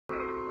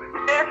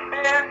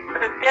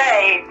the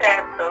day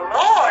that the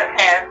Lord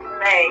has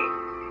made.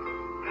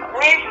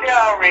 We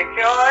shall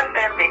rejoice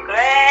and be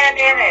glad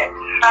in it.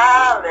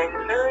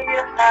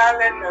 Hallelujah,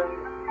 hallelujah.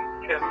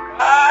 To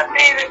God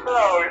be the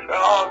glory for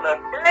all the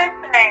good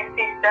things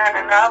He's done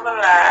in our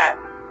lives.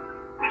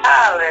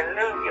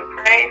 Hallelujah,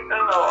 praise the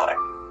Lord.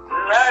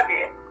 Love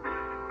you.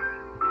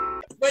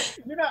 But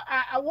you know,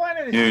 I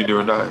wanted to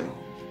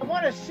I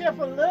want to shift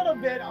a little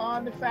bit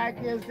on the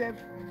fact is that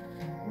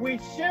we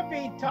should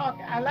be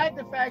talking. I like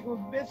the fact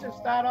what Bishop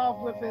start off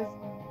with is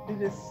the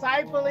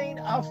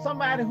discipling of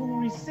somebody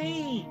who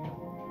received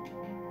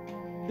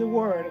the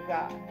word of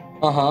God.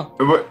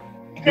 But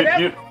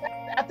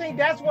I think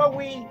that's what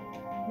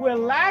we're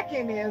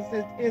lacking is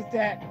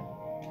that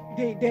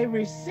they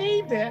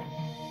received it,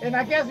 and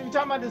I guess if you're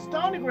talking about the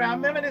stony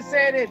ground, remember they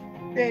said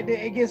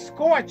it gets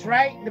scorched,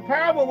 right? The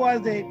parable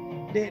was the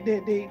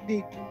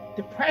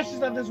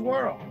pressures of this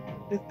world,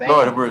 the things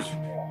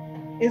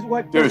is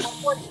what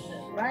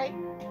right?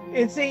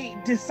 And see,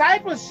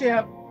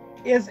 discipleship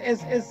is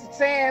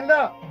saying,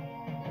 look,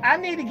 I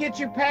need to get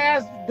you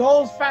past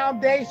those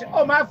foundations.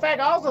 Oh, matter of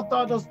fact, I also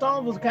thought those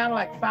stones was kind of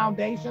like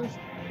foundations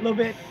a little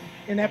bit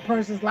in that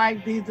person's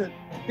life.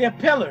 They're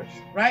pillars,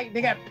 right?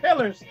 They got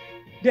pillars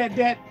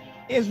that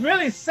is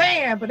really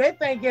sand, but they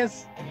think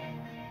it's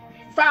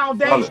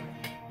foundation.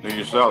 Then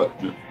you sell it.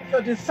 Yeah.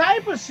 So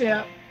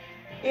discipleship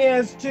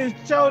is to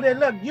show that,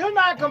 look, you're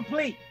not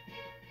complete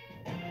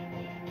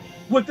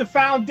with the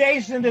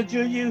foundation that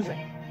you're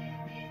using.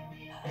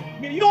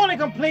 You're only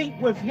complete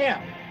with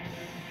Him.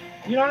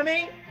 You know what I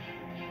mean?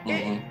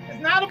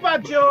 It's not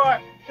about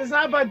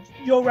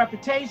your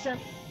reputation.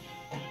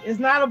 It's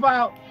not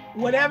about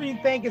whatever you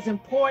think is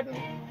important.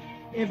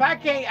 If I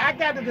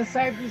got the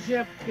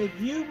discipleship that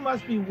you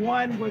must be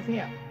one with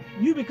Him.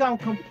 You become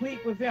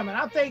complete with Him. And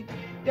I think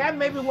that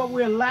may be what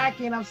we're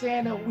lacking. I'm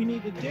saying that we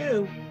need to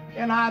do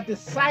in our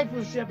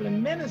discipleship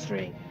and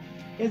ministry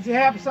is to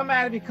have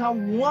somebody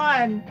become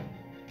one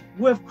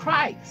with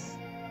Christ.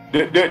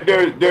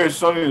 There's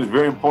something that's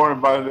very important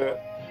about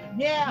that.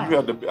 Yeah. You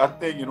have to. I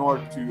think in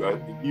order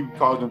to even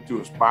cause them to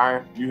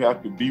aspire, you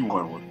have to be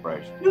one with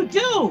Christ. You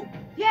do.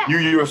 Yeah. You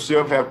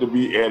yourself have to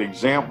be an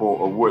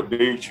example of what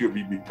they should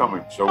be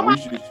becoming. So we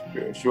should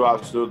show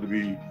ourselves to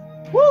be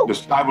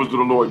disciples of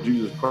the Lord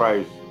Jesus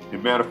Christ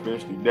and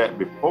manifesting that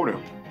before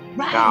them.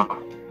 Right.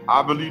 Now,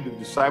 I believe that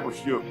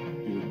discipleship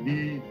is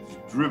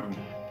needs-driven.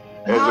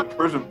 As a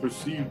person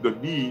perceives the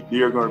need,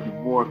 they are going to be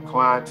more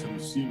inclined to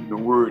receiving the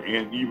word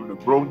and even the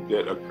growth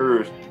that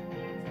occurs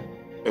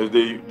as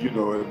they,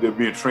 as they're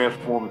being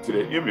transformed into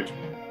that image.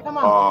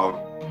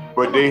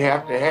 But they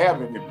have to have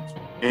an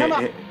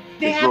image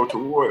and grow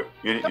toward.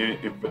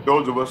 And for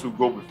those of us who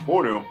go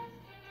before them,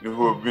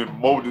 who have been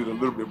molded a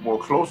little bit more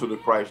closer to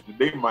Christ than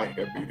they might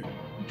have been.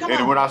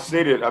 And when I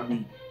say that, I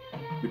mean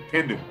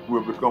dependent.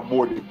 We'll become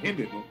more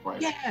dependent on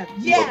Christ.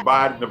 We'll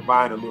abide in the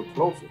vine a little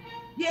closer.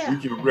 We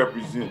can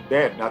represent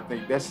that, and I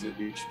think that's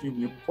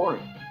extremely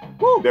important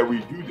that we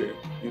do that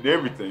in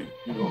everything.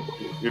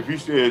 If He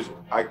says,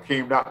 "I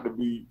came not to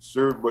be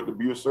served, but to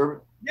be a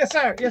servant." Yes,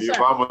 sir. Yes, sir. If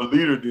I'm a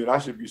leader, then I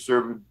should be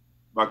serving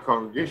my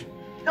congregation.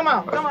 Come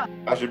on.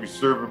 I should be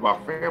serving my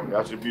family.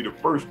 I should be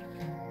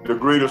the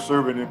greatest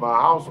servant in my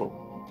household.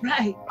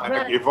 Right.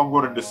 If I'm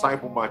going to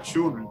disciple my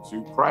children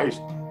to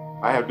Christ,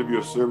 I have to be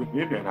a servant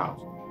in that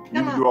house.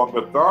 Even though I'm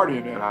the authority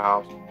in that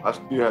house, I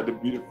still have to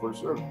be the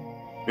first servant.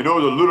 And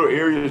those are little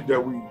areas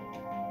that we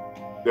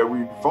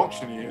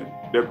function in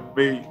that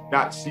may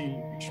not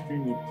seem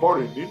extremely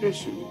important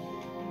initially,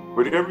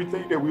 but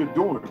everything that we're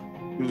doing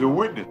is a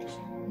witness.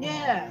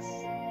 Yes.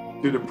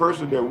 To the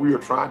person that we are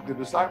trying to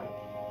disciple.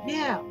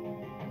 Yeah.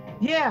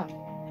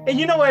 And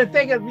you know what I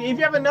think of, if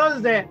you ever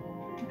noticed that,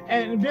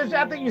 and Bishop,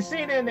 I think you've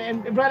seen it,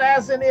 and Brother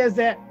Addison, is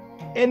that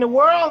in the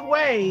world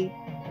way,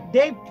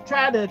 they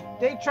try to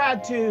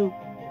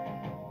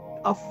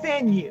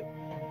offend you.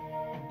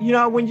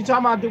 When you talk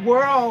about the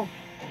world,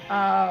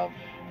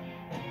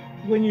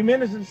 when you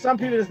minister to some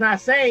people that's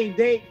not saved,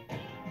 they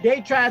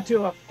try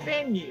to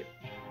offend you.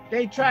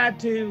 They try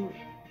to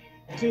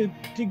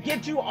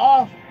get you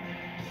off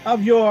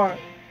of your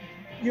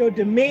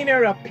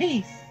demeanor of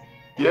peace.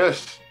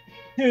 Yes.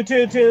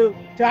 To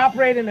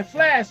operate in the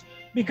flesh,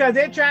 because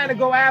they're trying to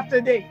go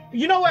after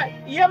you know what?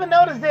 You ever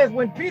notice this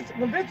when Bishop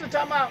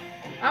talking about,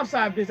 I'm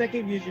sorry, Bishop, I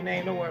can't use your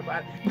name, don't worry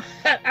about it.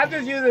 But I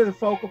just use it as a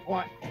focal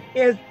point.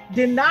 Is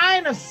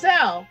denying of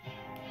self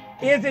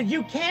is that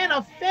you can't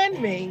offend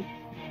me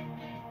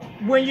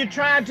when you're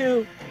trying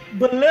to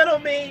belittle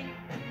me,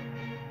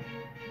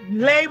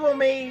 label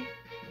me,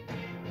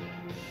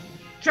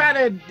 try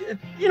to,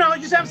 you know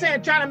what I'm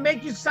saying, trying to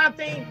make you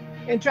something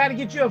and try to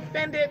get you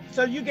offended,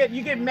 so you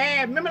get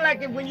mad. Remember,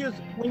 like when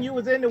you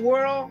was in the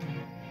world,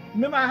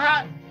 remember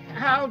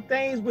how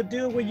things would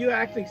do when you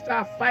actually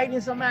start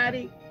fighting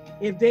somebody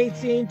if they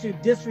seem to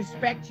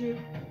disrespect you.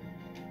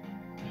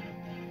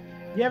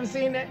 You ever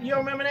seen that? You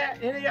don't remember that?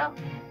 Any of y'all?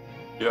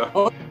 Yeah.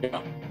 Oh, yeah.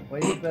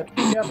 Well,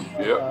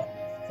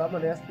 some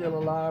of that's still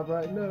alive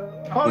right now.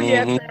 Oh,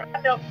 yeah,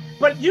 I know.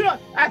 But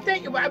I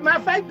think, matter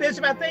of fact,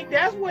 Bishop, I think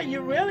that's where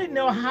you really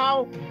know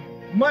how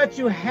much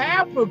you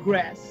have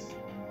progressed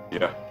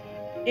Yeah.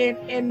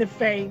 in the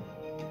faith,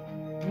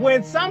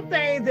 when some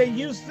things that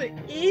used to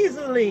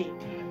easily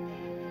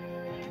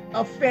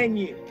offend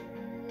you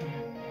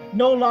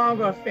no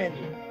longer offend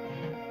you.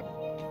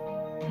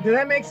 Does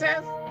that make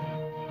sense?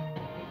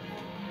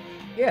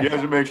 Yes.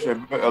 Yes, it makes sense.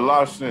 A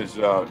lot of sense.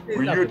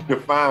 When you're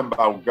defined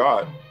by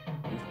God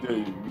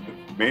instead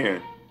of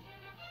man,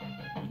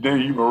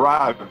 then you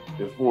arrive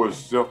as far as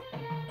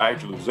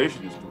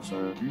self-actualization is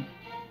concerned.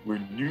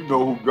 When you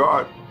know who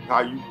God,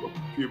 how you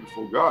appear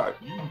before God,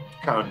 you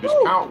kind of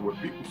discount what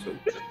people say.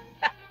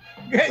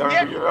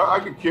 I mean, I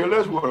could care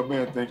less what a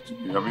man thinks of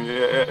me. I mean,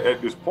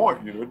 at this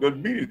point, it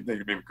doesn't mean anything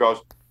to me, because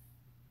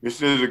it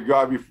says that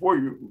God before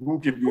you, who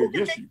can be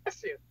against you?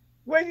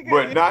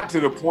 But not to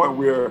the point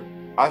where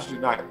I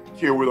should not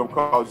care whether I'm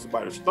causing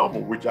somebody to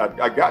stumble, which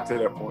I got to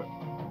that point.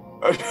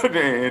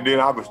 And then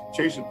I was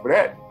chasing for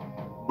that.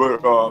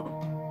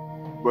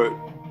 But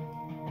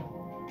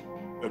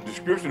a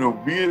description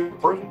of being a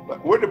person,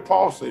 like, what did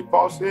Paul say?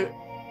 Paul said,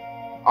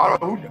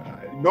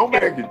 no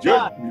man can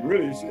judge me,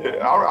 really. He said,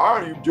 I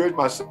don't even judge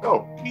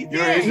myself. He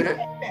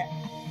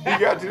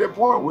got to that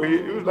point where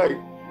it was like,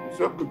 it's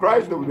up to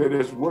Christ over there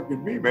that's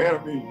working me, man.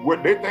 I mean,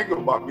 what they think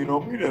about me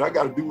don't mean that. I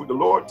got to do what the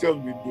Lord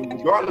tells me to do,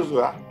 regardless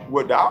of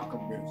what the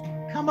outcome is.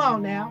 Come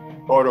on now.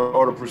 Or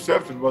the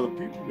perception of other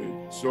people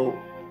is. So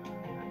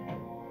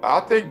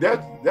I think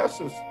that's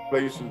a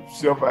place of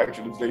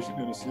self-actualization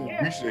in a sense.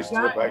 We say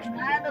self-actualization.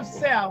 Kind of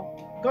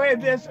self. Go ahead,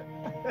 Bishop.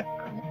 I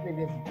think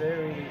it's a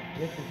very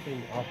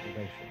interesting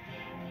observation.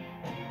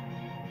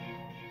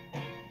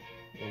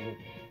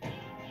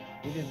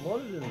 It is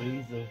one of the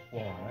reasons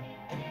why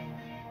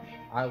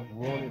I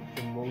wanted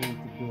to move to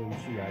doing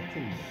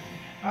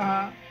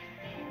CIT.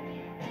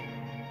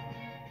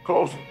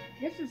 Closer.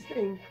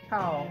 Interesting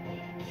how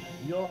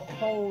your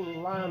whole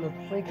line of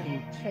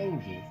thinking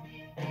changes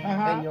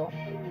and your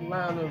whole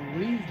line of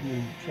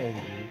reasoning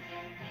changes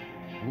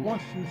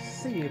once you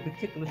see a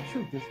particular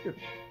truth in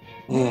Scripture.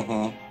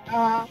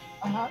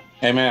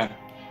 Amen.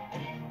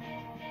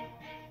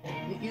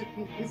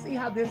 You see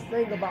how this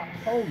thing about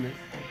wholeness,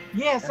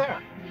 yes,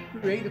 sir,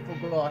 created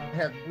for God,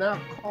 has now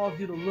caused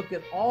you to look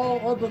at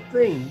all other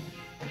things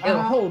in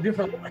a whole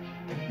different way.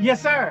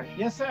 Yes, sir.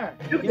 Yes, sir.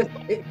 You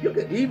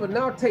could even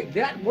now take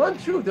that one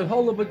truth and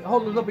hold it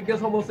up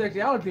against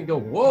homosexuality and go,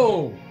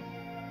 whoa.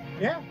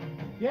 Yeah,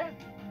 yeah.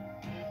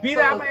 Be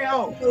thou made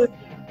whole.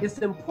 It's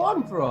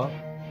important for us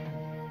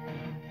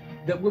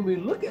that when we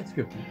look at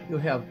Scripture, to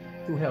have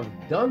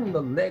done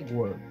the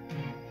legwork,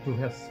 to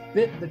have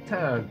spent the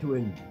time, to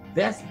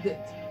invest it,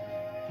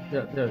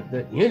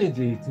 the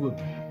energy to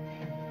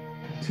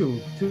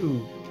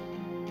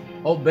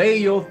obey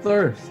your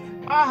thirst.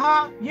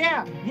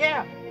 Yeah.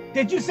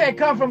 Did you say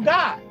come from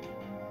God?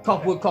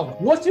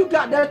 Once you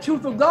got that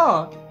truth of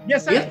God,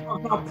 yes, sir, it's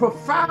a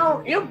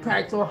profound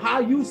impact on how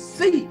you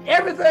see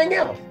everything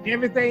else.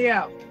 Everything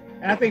else.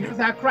 And I think that's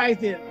how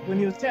Christ did when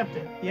he was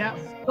tempted. Yeah.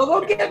 So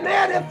don't get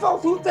mad at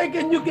folks who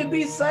thinking you can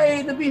be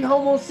saved and be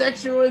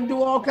homosexual and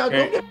do all kinds.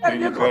 Don't get mad at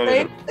them because they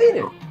ain't seen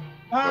it.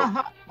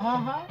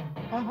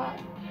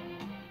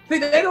 See,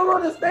 they don't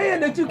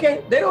understand that you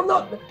can't. They don't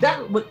know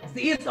that. But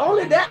see, it's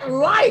only that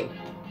light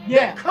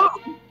that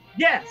comes.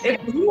 Yes.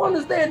 If you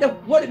understand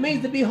what it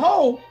means to be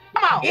whole,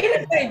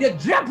 anything that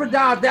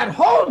jeopardizes that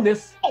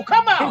wholeness, is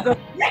a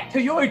threat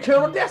to your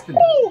eternal destiny.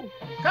 Ooh,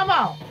 come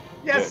on.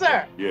 Yes,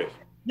 sir. Yes.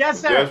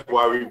 Yes, sir. That's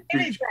why we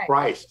preach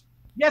Christ.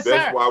 Yes, sir.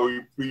 That's why we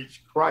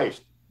preach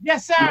Christ.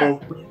 Yes, sir. We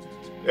don't preach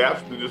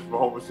abstinence from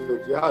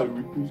homosexuality.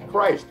 We preach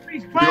Christ.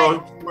 Preach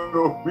Christ. We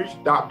don't preach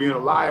stop being a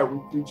liar. We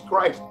preach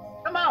Christ.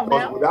 Come on,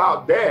 because man.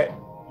 without that,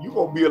 you're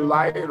going to be a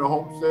liar and a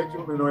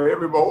homosexual and a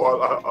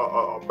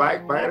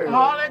backbiter.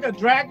 Alcoholic, a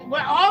drag,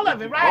 well, all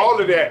of it, right?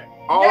 All of that.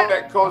 All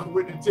that comes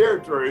with the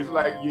territory. It's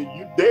like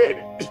you're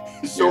dead.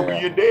 So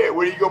when you're dead,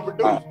 what are you going to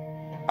produce?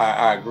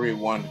 I agree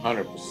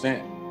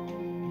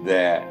 100%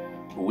 that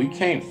we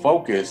can't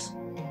focus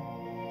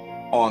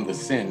on the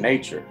sin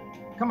nature.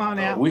 Come on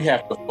now. We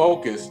have to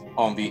focus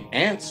on the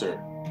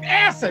answer.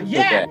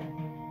 Yeah.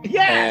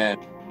 And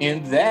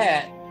in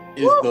that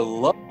is the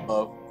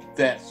love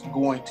that's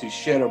going to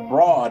shed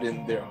abroad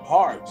in their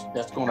hearts,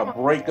 that's going to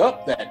break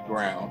up that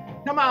ground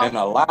and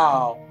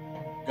allow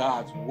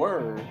God's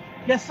word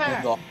and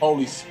the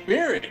Holy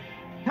Spirit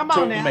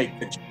to make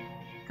the change.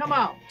 Come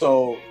on.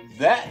 So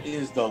that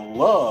is the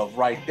love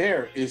right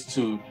there, is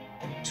to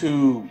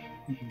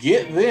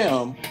get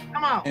them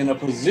in a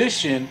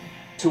position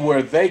to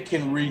where they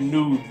can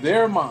renew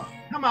their mind.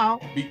 Come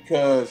on.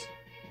 Because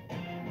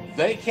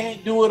they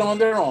can't do it on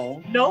their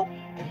own. Nope.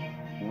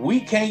 We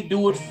can't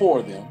do it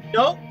for them.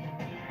 Nope.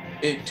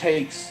 It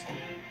takes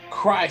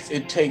Christ.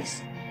 It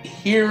takes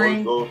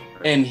hearing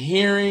and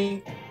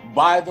hearing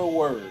by the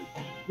word.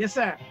 Yes,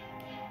 sir.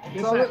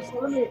 Yes, so sir. So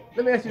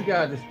let me ask you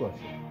guys this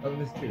question. I'm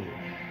just curious.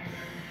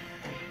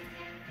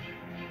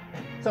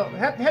 So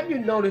have you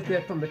noticed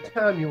that from the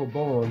time you were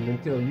born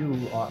until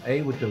you are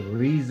able to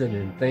reason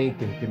and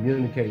think and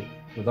communicate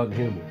with other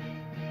humans,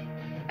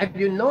 have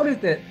you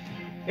noticed that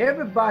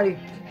everybody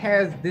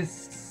has this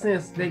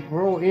sense, they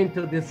grow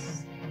into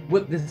this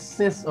with this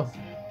sense of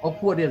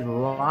what is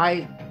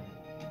right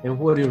and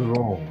what is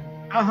wrong.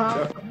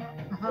 How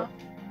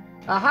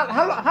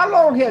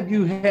long have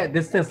you had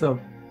this sense of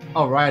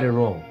right and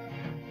wrong?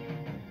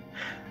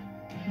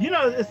 You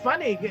know, it's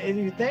funny if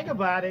you think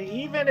about it.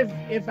 Even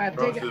if I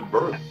take it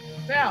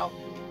myself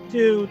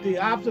to the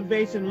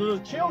observation of little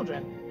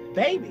children,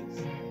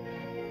 babies,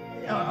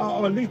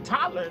 or at least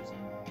toddlers,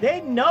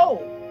 they know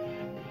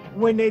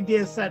when they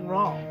did something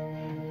wrong.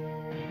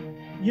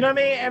 You know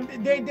what I mean?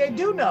 And they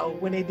do know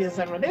when they did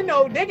something wrong. They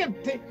know they can.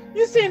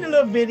 You seen the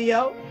little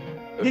video?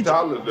 The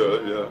toddler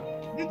does, yeah.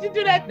 Did you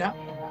do that? No.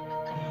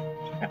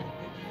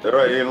 They're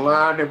right in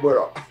line, they put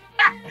up.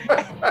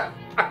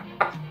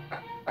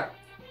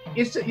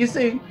 You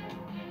see,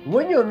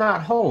 when you're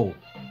not whole,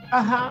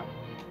 that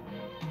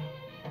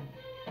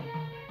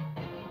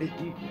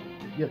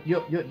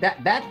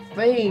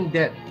thing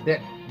that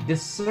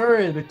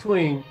discerns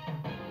between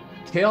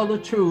tell the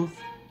truth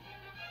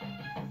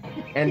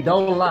and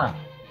don't lie.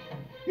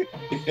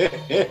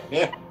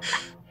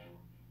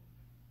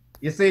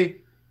 You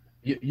see,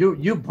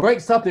 you break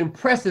something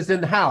precious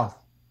in the house,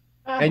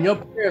 and your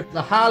parents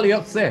are highly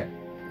upset,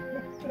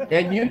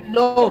 and you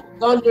know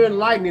thunder and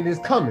lightning is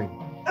coming.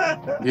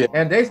 Yeah.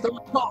 And they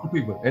start talking to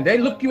people, and they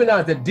look you in the eye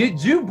and say,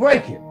 "Did you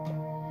break it?"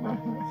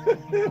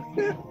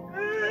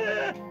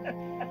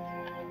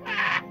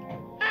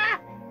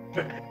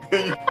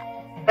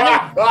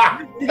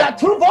 You got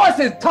two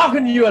voices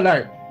talking to you,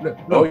 like, "Look,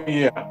 oh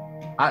yeah,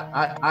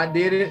 I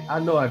did it. I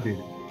know I did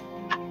it."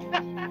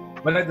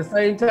 But at the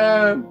same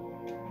time,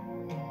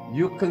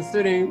 you're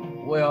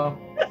considering, well,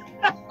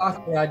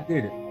 I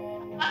did it.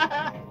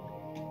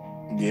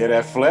 Yeah,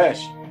 that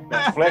flesh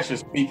is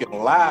speaking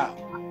loud.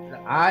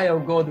 I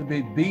am going to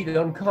be beat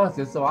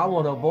unconscious, so I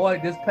want to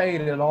avoid this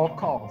pain at all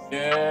costs.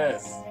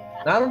 Yes.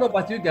 Now, I don't know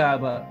about you guys,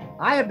 but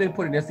I have been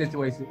put in this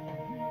situation.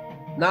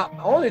 Not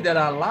only did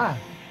I lie,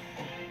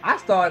 I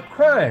started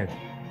crying.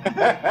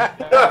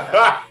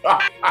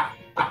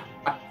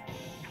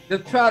 To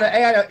try to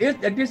add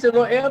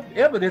additional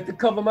evidence to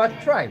cover my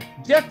tracks.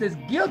 Just as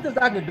guilty as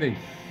I can be.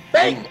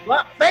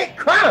 Fake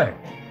crime.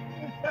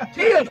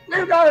 Tears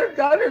streamed out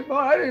his boy.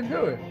 I didn't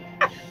do it.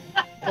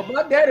 But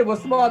my daddy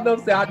was smart enough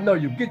to say, "I know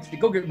you.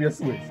 Go get me a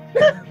switch."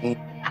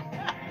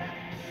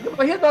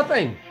 But here's my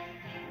thing.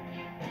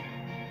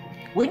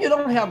 When you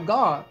don't have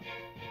God,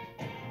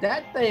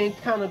 that thing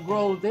kind of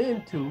grows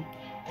into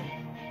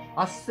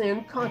a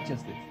sin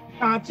consciousness.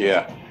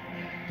 Yeah.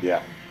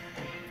 Yeah.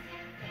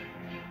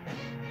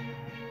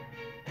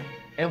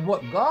 And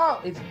what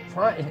God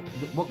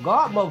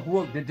must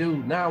work to do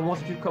now,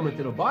 once you come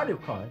into the body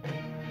of Christ,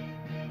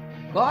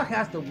 God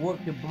has to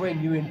work to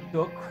bring you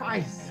into a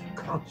Christ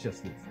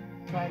consciousness.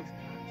 Christ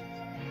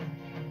consciousness.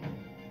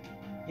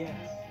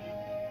 Yes.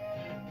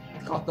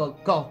 Because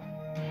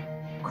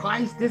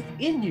Christ is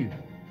in you.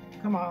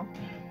 Come on.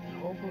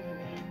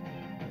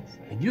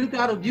 And you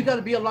gotta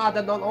be alive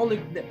that not only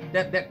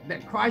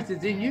that Christ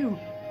is in you,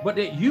 but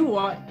that you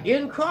are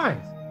in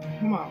Christ.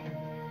 Come on.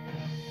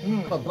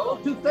 Because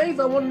those two things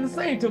are one and the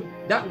same.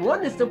 That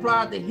oneness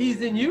implies that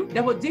He's in you.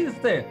 That's what Jesus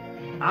said.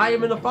 I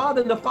am in the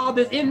Father, and the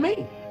Father is in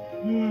me.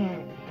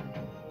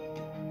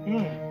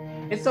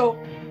 And so,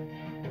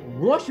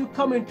 once you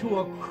come into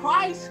a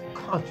Christ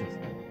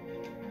consciousness,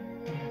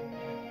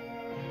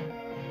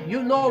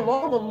 you no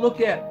longer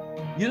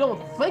you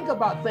don't think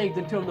about things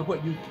in terms of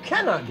what you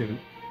cannot do.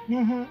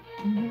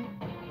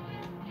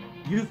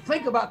 You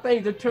think about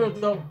things in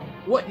terms of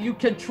what you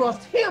can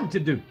trust Him to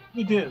do.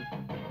 You do.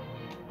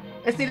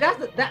 And see,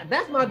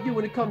 that's my view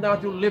when it comes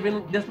down to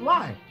living this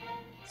life.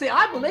 See,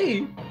 I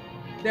believe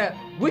that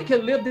we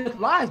can live this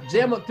life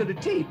jam up to the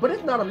T, but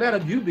it's not a matter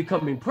of you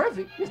becoming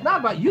perfect. It's not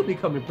about you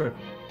becoming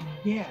perfect.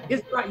 Yeah.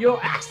 It's about your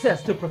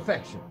access to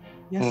perfection.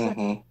 Yes,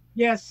 sir.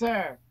 Yes,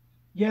 sir.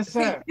 Yes,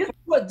 sir. See, this is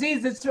what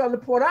Jesus is trying to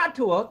point out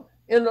to us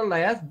in the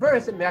last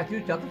verse in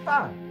Matthew chapter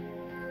 5.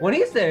 When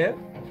He said,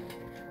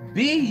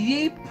 "Be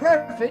ye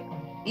perfect,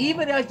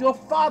 even as your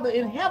Father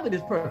in heaven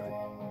is perfect."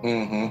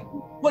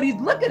 What He's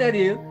looking at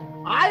is,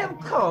 I am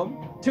come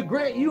to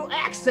grant you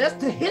access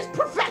to His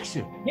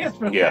perfection. His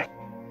perfection. Yeah.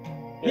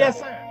 Yes,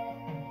 sir.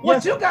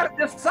 What you got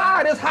to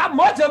decide is how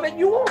much of it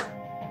you want.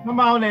 Come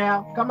on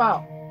now. Come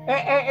on.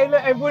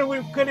 And what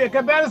we could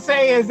better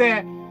say is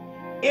that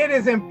it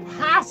is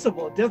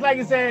impossible. Just like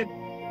He said,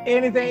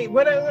 anything.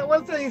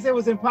 What's the He said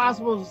was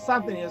impossible?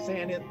 Something He was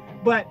saying is,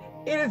 but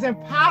it is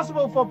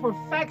impossible for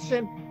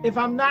perfection if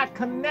I'm not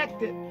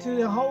connected to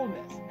the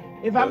wholeness.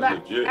 If I'm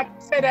not, I can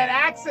say that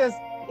access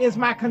is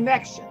my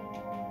connection.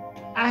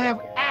 I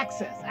have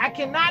access. I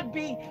cannot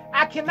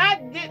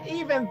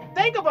even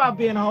think about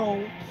being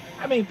whole.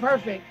 I mean,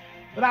 perfect,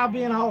 without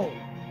being whole.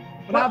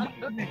 That's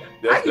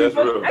I give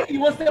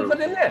you one step further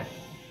than that.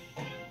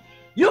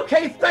 You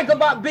can't think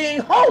about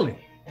being holy.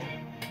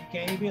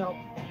 Can't be holy.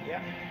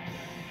 Yeah.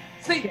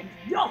 See,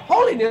 your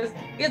holiness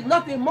is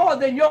nothing more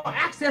than your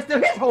access to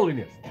His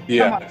holiness.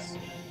 Yes.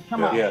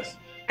 Come on. Yes.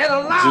 And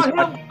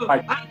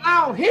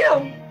allow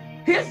Him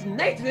his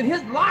nature and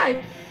his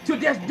life to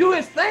just do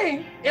his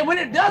thing. And when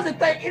it does its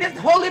thing, it is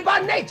holy by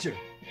nature.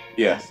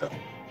 Yes.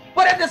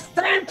 But at the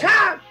same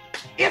time,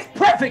 it's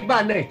perfect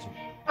by nature.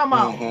 Come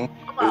on.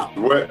 Come on. It's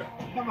what?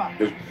 Come on.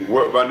 It's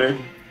what by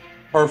nature?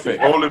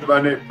 Perfect. Holy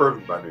by nature,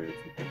 perfect by nature.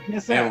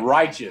 Yes, sir. And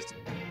righteous.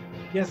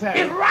 Yes, sir.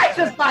 It's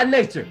righteous by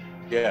nature.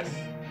 Yes.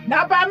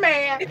 Not by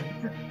man.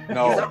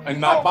 No, and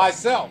not by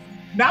self.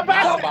 Not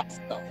by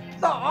self.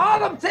 So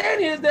all I'm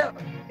saying is that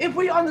if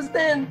we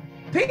understand,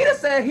 Peter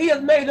said he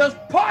has made us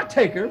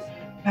partakers.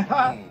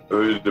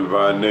 So his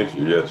divine nature,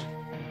 yes.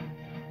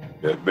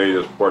 That made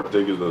us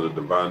partakers of the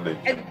divine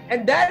nature.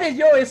 And that is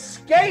your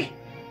escape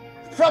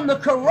from the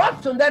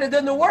corruption that is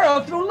in the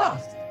world through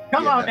lust.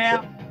 Come on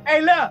now.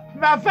 Hey, look,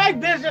 matter of fact,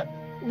 Bishop,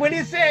 when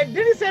he said,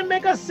 did he say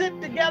make us sit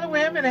together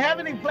with him in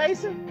heavenly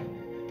places?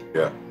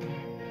 Yeah.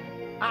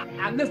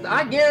 Listen,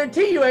 I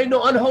guarantee you ain't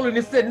no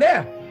unholiness sitting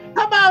there.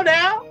 Come on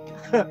now.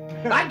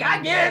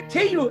 I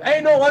guarantee you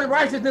ain't no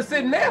unrighteousness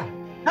sitting there.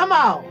 Come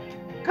on.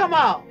 Come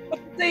on. But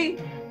see,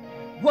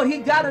 what he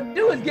got to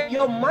do is get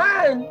your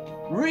mind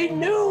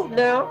renewed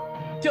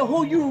now to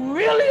who you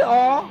really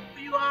are.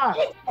 Who you are.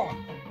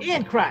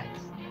 In Christ.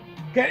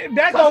 Okay,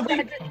 that So goes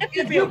see, back to,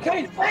 if you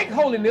can't think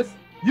holiness,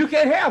 you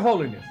can't have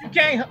holiness. You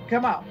can't,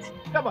 come on.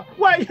 Come on.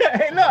 Well, yeah,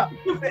 hey, look.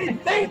 You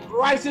can't think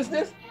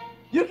righteousness,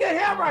 you can't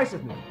have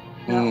righteousness.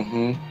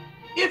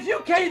 If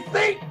you can't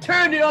think,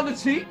 turn the other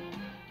cheek.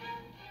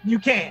 You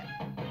can't.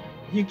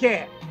 You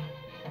can't.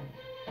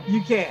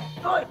 You can't.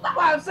 So that's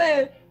why I'm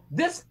saying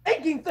this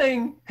thinking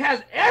thing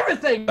has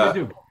everything to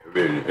do.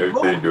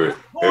 Everything do it.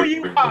 Who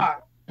you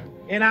are.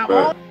 And I'm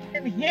only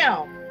in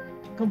him.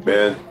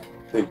 Man,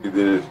 think it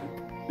is.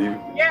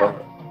 Yeah.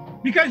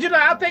 Because, you know,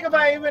 I think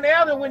about even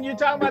elder when you're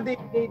talking about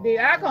the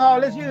alcohol.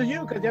 Let's use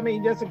you because, I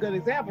mean, that's a good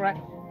example, right?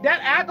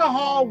 That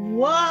alcohol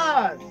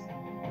was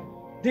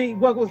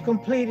what was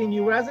completing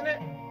you, wasn't it?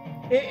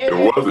 It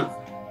wasn't.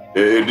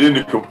 It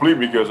didn't complete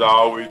me because I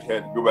always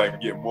had to go back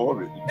and get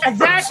more of it.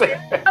 Exactly.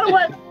 In other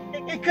words,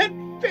 it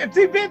couldn't,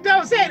 see, Ben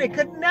don't say it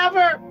could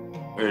never.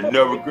 It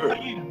never could.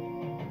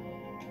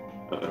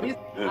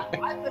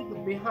 I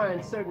think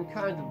behind certain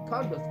kinds of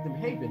conduct and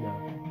behavior now.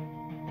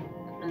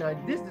 Now,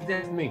 this is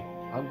just me.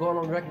 I'm going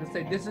on record to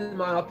say this is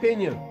my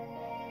opinion.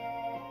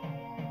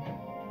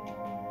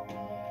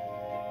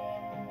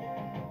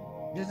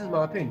 This is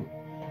my opinion.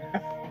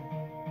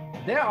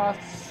 There are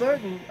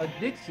certain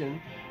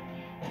addictions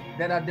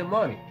that are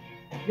demonic.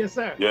 Yes,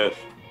 sir. Yes.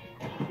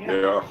 Yeah.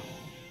 They are.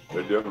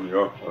 They definitely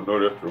are. I know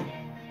that's true.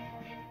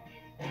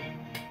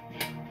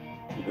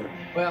 Yeah.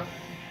 Well,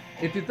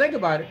 if you think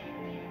about it,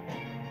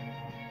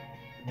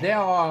 there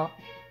are,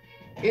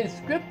 in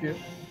scripture,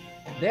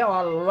 there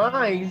are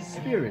lying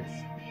spirits.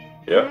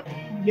 Yeah.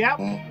 Yep.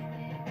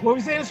 What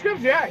we say in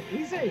scripture, right?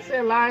 He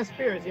said lying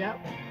spirits, yeah.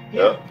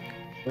 Yeah.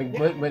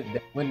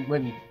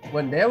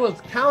 When there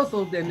was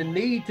counsel and the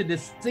need to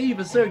deceive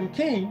a certain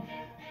king,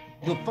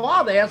 the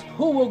father asked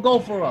who will go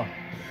for us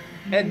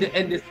and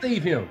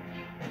deceive him.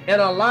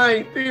 And a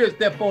lying spirit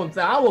stepped forward and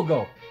said, I will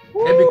go.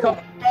 Woo. And become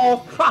a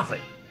false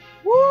prophet.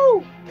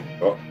 Woo!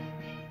 Oh.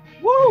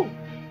 Woo!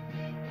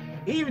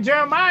 Even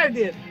Jeremiah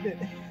did.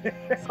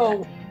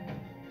 So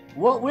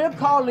what we're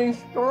calling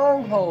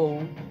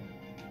stronghold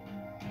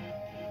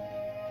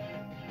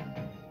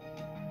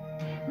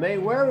may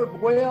very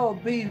well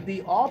be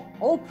the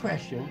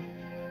oppression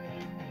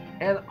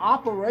and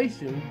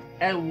operation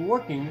and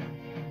working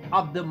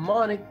of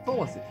demonic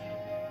forces.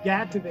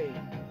 Got to be.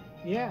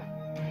 Yeah.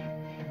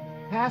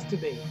 Has to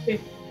be.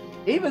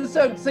 Even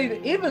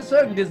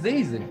certain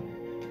diseases.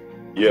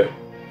 Yeah.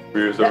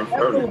 Spirits of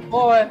infirmity.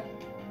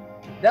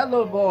 That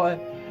little boy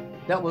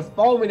that was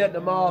foaming at the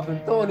mouth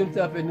and throwing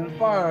himself into the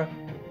fire,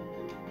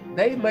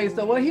 they may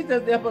say, well, he's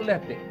just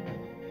epileptic.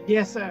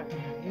 Yes, sir.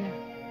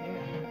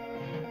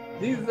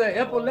 He's an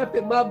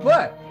epileptic my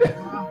butt.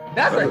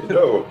 That's a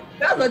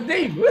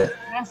demon.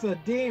 That's a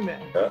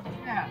demon.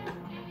 Yeah.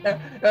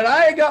 And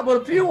I ain't got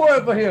but a few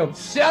words for him.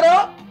 Shut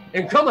up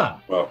and come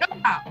out. Well.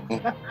 Come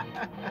out.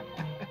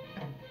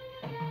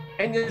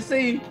 And you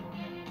see,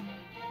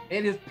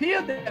 it is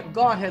clear that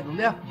God has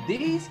left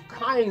these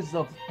kinds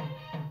of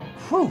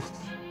proofs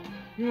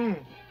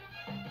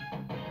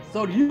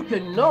so that you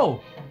can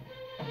know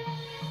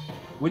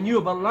when you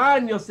have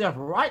aligned yourself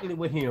rightly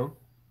with him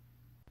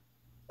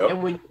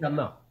and when you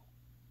cannot.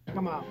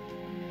 Come on.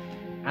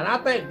 And I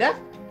think that's,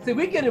 see,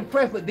 we get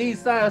impressed with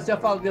these signs shall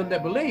follow them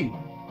that believe.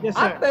 Yes,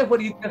 sir. I think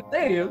what he's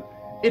saying is,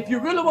 if you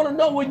really want to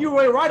know when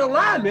you're in right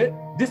alignment,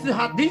 these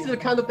are the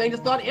kind of things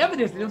that start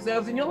evidencing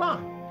themselves in your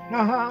life.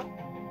 Uh-huh.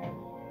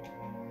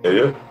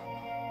 Yeah,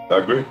 I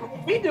agree.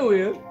 What we do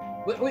is,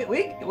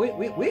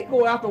 we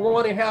go after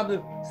wanting to have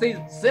the, see,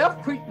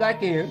 self creep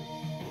back in,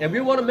 and we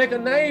want to make a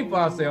name for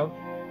ourselves.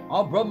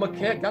 Our brother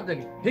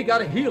McCann he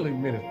got a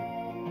healing ministry.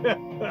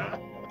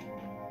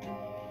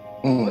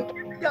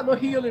 McCann's got no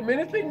healing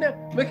ministry.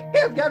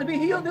 McCann's got to be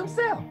healed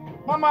himself.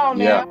 Come on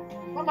now. Yeah.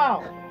 Come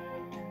on.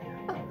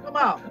 Come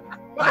on.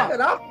 I could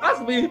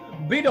possibly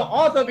be the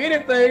author of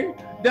anything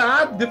that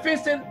I'm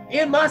deficient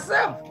in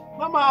myself.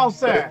 Come on,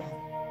 sir.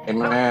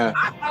 Amen.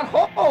 I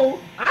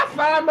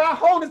find my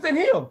wholeness in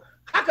him.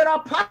 How could I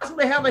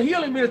possibly have a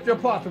healing ministry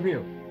apart from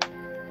him?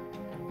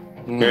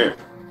 You can't.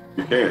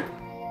 You can't.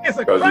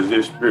 Because it's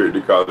his spirit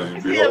that causes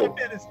you to be whole.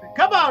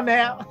 Come on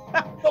now.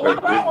 So why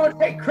do I want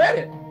to take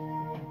credit?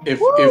 If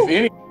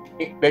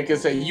anything, they can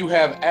say you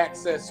have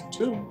access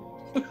to.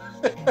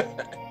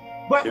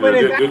 but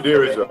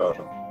there is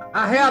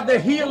I have the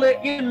healer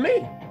in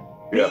me.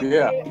 Yeah.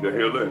 The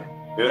healer.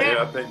 And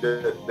I think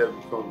that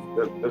becomes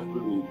that's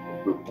really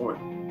a good point.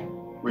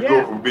 We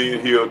go from being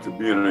healed to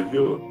being a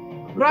healer.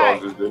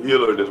 Because it's the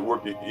healer that's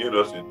working in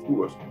us and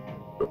through us.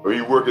 So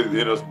he's working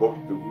in us both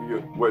to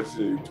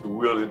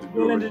will and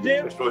to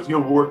do. So it's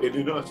him working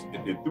in us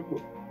and through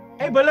us.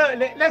 Hey, but look,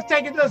 let's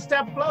take it a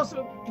step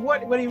closer.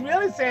 What he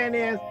really saying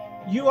is,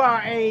 you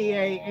are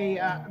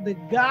the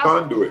gospel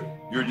conduit.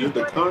 You're just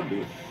a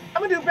conduit.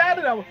 I'm gonna do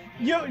better though.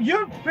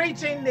 You're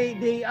preaching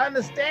the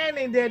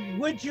understanding that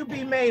would you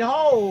be made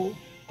whole,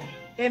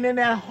 and in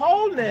that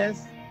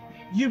wholeness,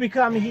 you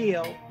become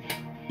healed.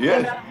 Yes.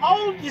 And that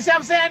whole, you see what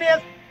I'm saying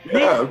is?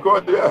 Yeah, of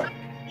course, yeah.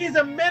 He's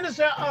a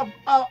minister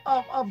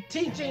of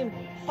teaching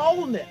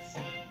wholeness.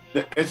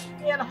 It's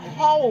being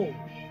whole.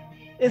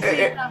 It's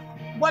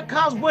what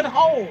comes with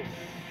whole.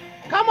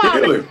 Come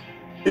on.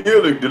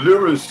 Healing,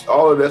 deliverance,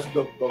 all of that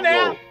stuff comes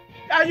now,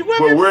 are you with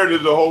But me? where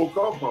does the whole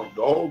come from?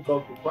 The whole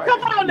comes from Christ.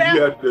 Come on now.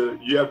 You have to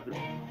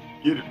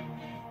get it.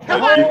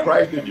 Come on. Get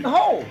Christ in you.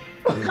 Whole.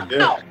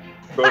 Yeah.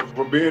 So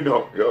from being the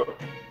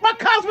what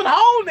comes with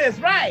wholeness,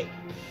 right?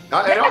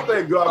 I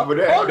thank God for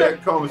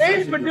that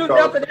conversation. They produce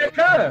nothing that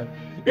kind.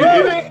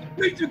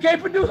 If you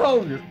can't produce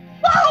wholeness.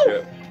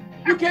 Woo!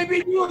 You can't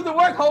be used to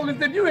work wholeness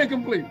if you're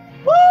incomplete.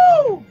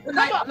 Woo! Look,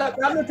 I'm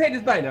gonna take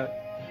this thing now.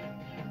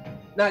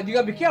 Now you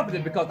gotta be careful with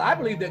it because I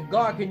believe that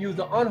God can use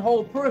an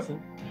unwhole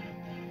person.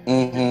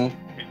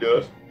 Mm-hmm. He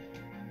does.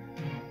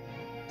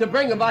 To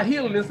bring about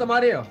healing in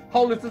somebody else,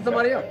 wholeness in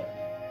somebody else.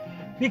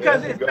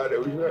 Because it's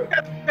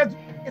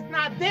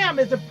not them,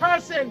 it's the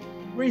person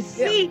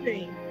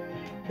receiving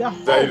the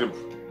whole.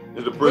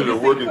 It's the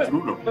person working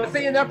through them. But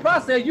see, in that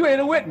process, you ain't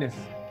a witness.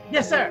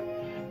 Yes, sir.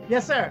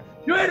 Yes, sir.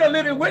 You ain't a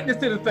living witness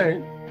to the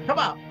thing. Come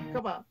on.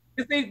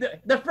 You see,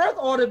 the first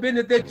order of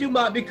business that you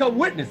might become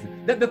witnesses,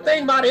 that the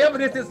thing might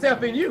evidence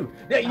itself in you,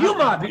 that you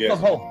might become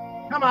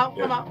whole. Come on.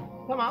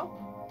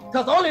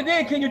 Because only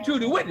then can you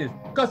truly witness.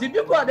 Because if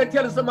you go out there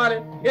telling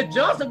somebody, if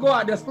Johnson go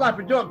out there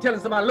sloppy drunk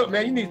telling somebody, look,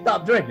 man, you need to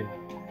stop drinking.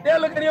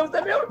 They'll look at him and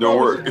say, man, don't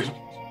work.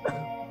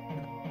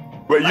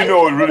 But you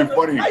know, it's really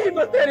funny. How you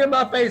gonna stand in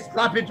my face,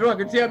 sloppy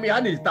drunk, and tell me I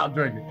need to stop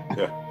drinking?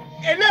 Yeah.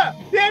 And look,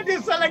 they'll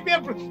do something like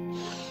that.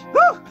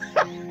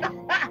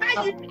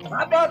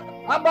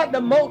 How about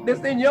the mote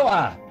that's in your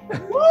eye?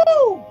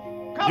 Woo!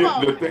 Come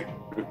on. The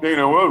thing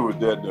that was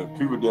that the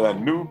people that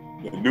knew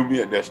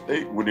me at that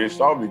state, when they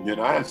saw me again,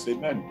 I didn't say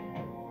nothing.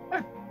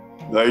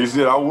 Like you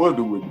said, I was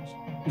the witness.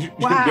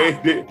 Wow.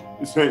 they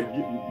said,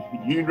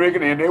 you ain't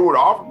drinking, and they would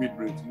offer me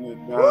drinks.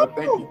 And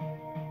thank you.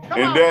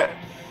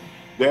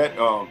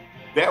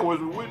 That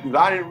was a witness.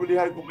 I didn't really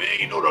have to go, man,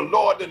 you know, the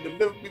Lord that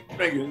delivered me from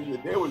drinking.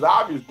 It was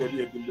obvious that he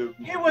had delivered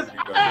me. It was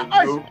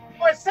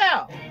for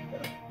itself.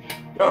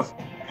 Yeah.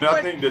 And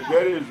I think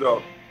that is,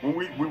 when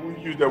we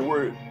use that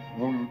word,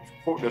 when we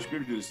quote that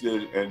scripture that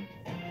says, and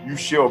you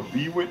shall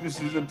be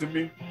witnesses unto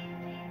me,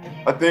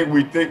 I think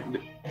we think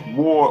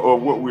more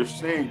of what we're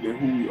saying than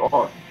who we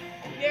are.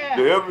 Yeah.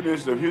 The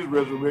evidence of his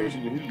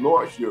resurrection and his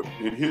lordship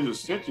and his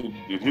ascension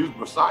and his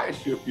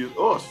messiahship is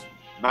us,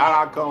 not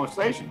our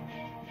conversation.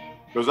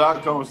 Because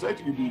our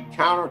conversation can be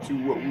counter to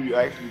what we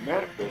actually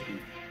manifested.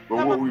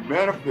 But what we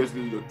manifest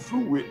is a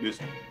true witness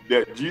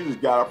that Jesus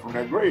got up from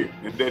that grave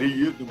and that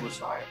he is the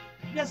Messiah.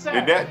 Yes, sir.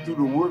 And that through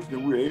the works that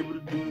we're able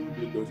to do,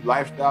 the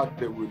lifestyle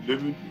that we're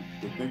living,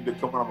 the things that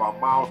come out of our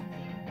mouths,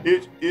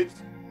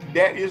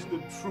 that is the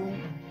true.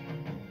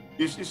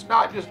 It's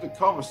not just a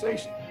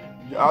conversation.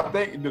 I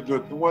think the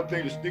one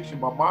thing that sticks in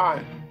my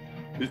mind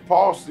is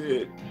Paul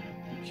said,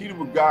 the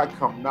kingdom of God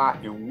come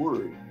not in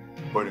word,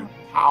 but in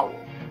power.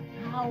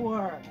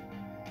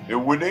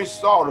 And when they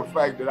saw the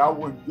fact that I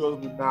wasn't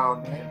guzzling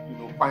down,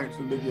 pints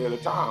of liquor at a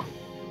time,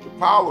 the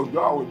power of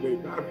God was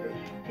made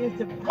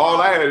manifest.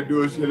 All I had to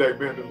do is say, like,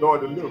 man, the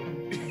Lord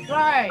delivered me.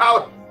 Right.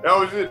 That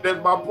was it.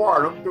 That's my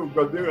part. I'm through.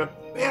 Because they're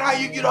like, man, how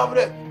you get over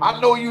that? I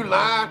know you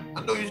lying.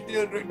 I know you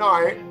still drink. No,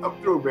 I ain't. I'm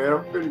through, man.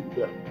 I'm finished with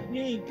that.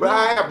 But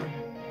I haven't.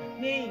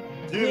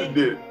 Jesus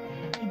did.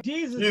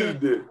 Jesus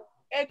did.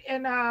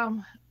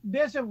 And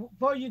Bishop,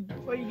 before you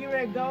get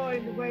ready to go,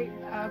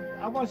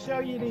 I want to show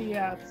you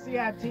the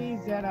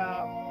CITs that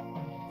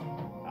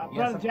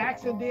Brother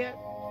Jackson did,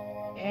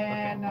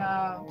 and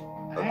I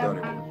have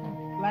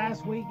mine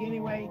last week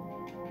anyway,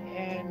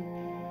 and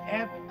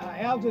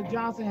Elder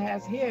Johnson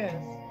has his,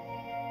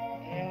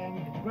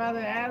 and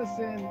Brother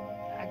Addison,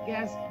 I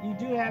guess you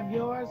do have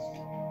yours.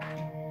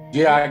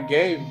 Yeah, I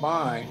gave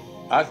mine.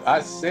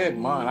 I said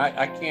mine.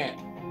 I can't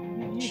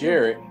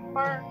share it.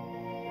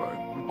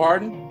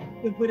 Pardon?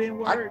 To put in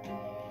words.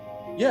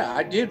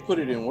 I did put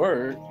it in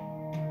words.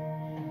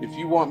 If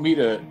you want me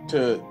to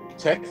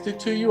text it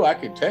to you? I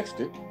can text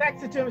it.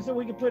 Text it to me so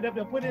we can put it up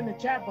there, put it in the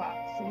chat box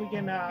so we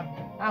can,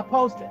 I'll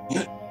post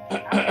it.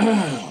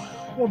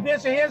 Well,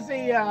 Bishop, here's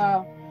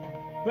the,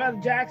 Brother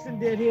Jackson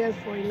did his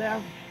before he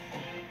left.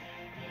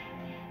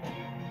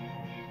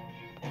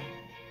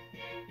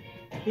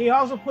 He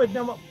also put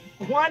number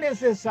 1 is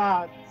his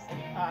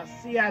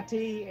CIT,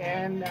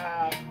 and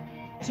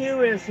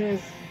 2 is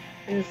his,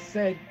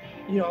 said,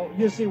 you know,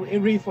 you'll see it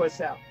read for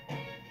itself.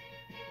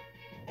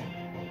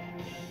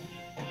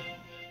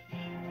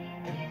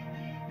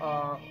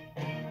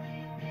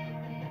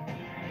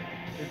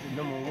 Is it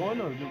number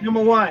 1 or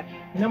number 1?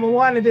 Number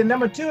 1, and then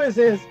number 2 is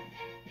his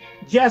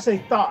just a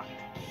thought.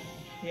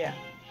 Yeah.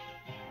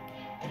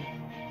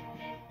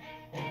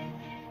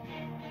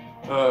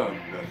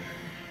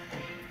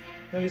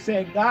 So he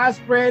said, God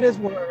spread his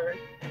word.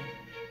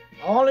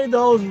 Only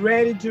those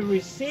ready to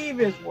receive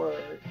his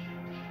word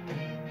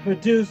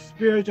produce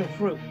spiritual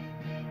fruit.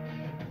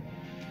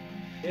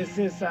 It's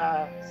his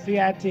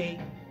CIT.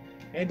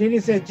 And then he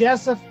said,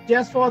 just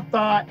for a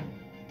thought,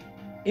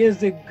 is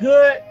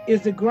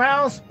the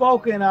ground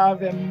spoken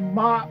of in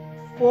Mark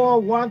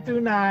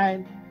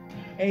 4:1-9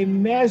 a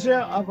measure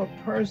of a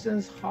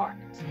person's heart?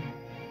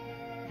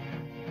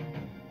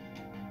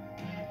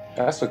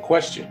 That's a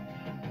question.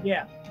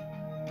 Yeah.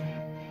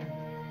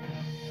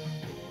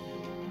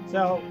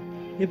 So,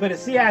 but the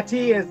CIT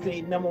is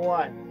the number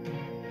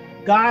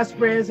 1. God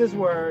spreads his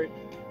word.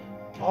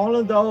 All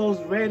of those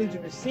ready to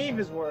receive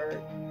his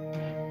word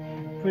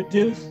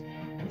produce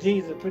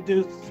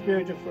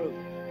spiritual fruit.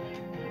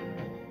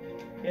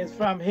 It's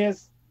from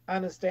his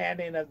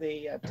understanding of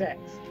the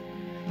text.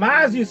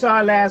 Mine, as you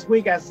saw last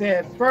week, I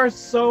said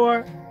first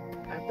sower.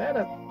 I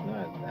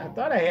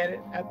thought I had it.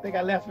 I think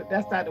I left it.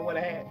 That's not what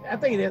I had. I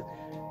think it is.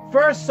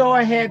 First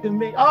sower had to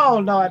me.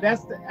 Oh no,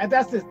 that's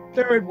the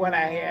third one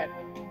I had.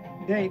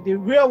 The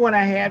real one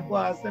I had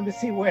was, let me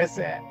see where it's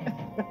at.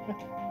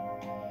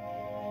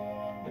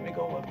 Let me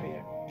go up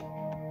here.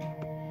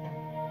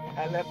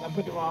 I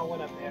put the wrong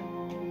one up there.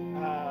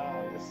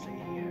 Let's see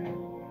here.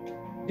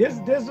 This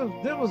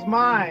was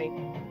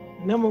mine.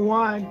 Number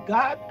 1,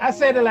 God, I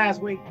said it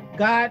last week.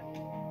 God,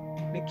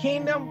 the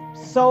kingdom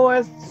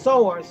sower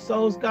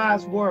sows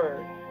God's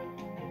word.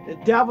 The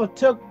devil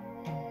took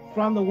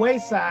from the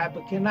wayside,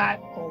 but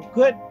cannot on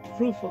good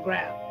fruitful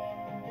ground.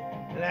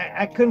 And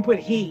I couldn't put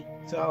he,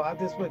 so I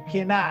just put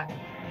cannot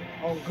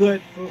on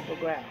good fruitful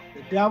ground.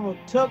 The devil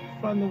took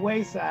from the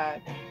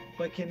wayside,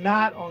 but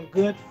cannot on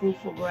good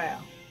fruitful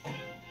ground.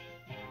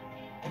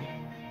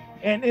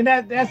 And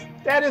that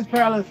is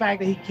parallel to the fact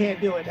that he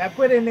can't do it. I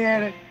put in there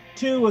that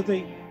 2 was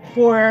the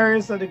 4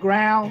 areas of the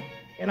ground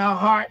in our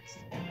hearts.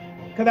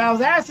 Because I was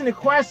asking the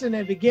question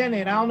in the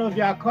beginning, I don't know if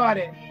y'all caught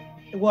it,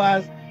 it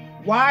was,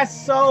 why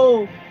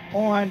sow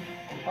on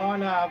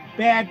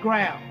bad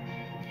ground?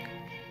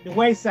 The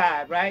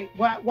wayside, right?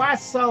 Why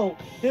sow?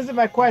 This is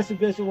my question,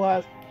 Bishop,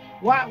 was,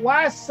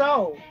 why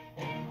sow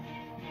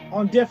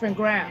on different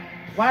ground?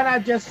 Why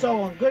not just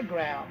sow on good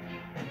ground?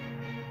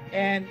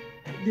 And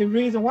the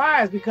reason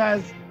why is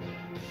because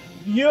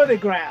you're the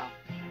ground.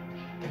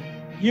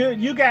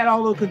 You got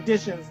all those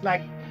conditions,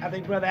 like I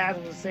think Brother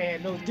Adam was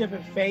saying, those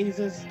different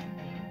phases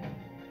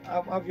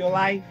of your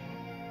life.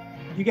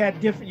 You got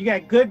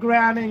good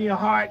ground in your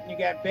heart, and you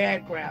got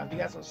bad ground. You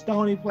got some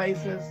stony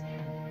places,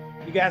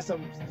 you got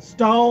some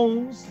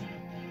stones,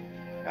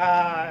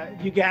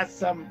 you got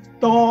some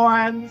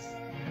thorns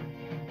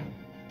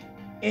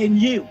in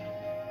you.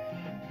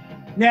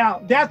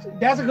 Now that's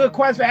a good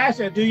question to ask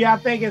you. Do y'all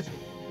think is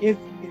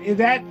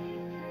that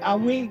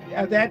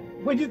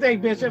what do you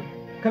think, Bishop?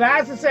 Because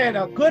I just said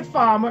a good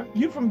farmer,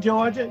 you from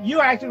Georgia,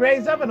 you actually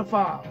raised up in a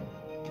farm.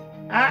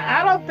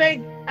 I don't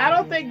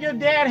think your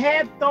dad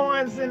had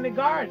thorns in the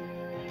garden.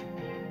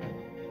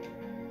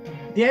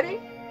 Did he?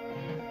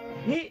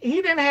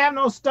 He didn't have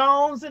no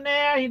stones in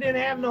there. He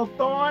didn't have no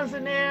thorns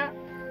in there.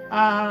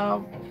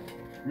 Not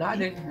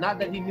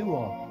that he knew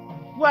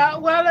of.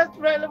 Well,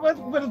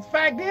 but the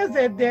fact is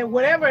that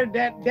whatever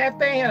that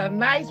thing had a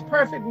nice,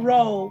 perfect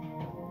row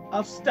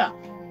of stuff.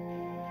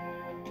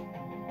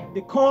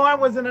 The corn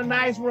was in a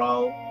nice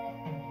row,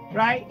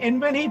 right?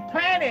 And when he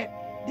planted,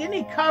 didn't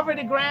he cover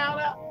the ground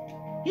up?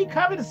 He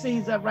covered the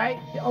seeds up, right?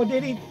 Or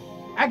did he?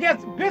 I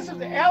guess Bishop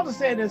the elder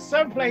said there's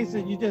some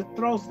places you just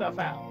throw stuff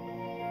out.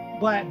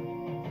 But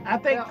I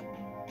think,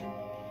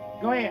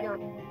 go ahead.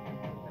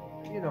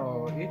 You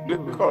know,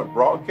 They call it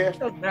broadcast. It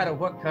doesn't matter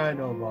what kind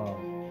of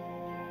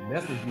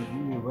message you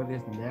use, whether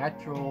it's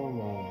natural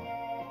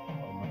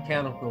or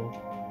mechanical.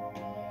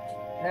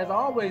 There's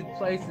always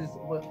places,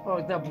 for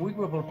example, we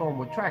grew up on a farm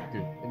with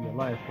tractors in the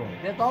line farm.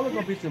 There's always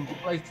going to be some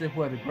places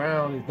where the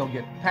ground is going to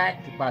get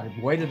packed by the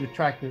weight of the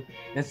tractor,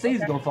 and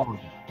seeds are going to fall.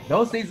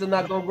 Those seeds are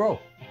not going to grow.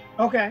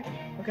 Okay.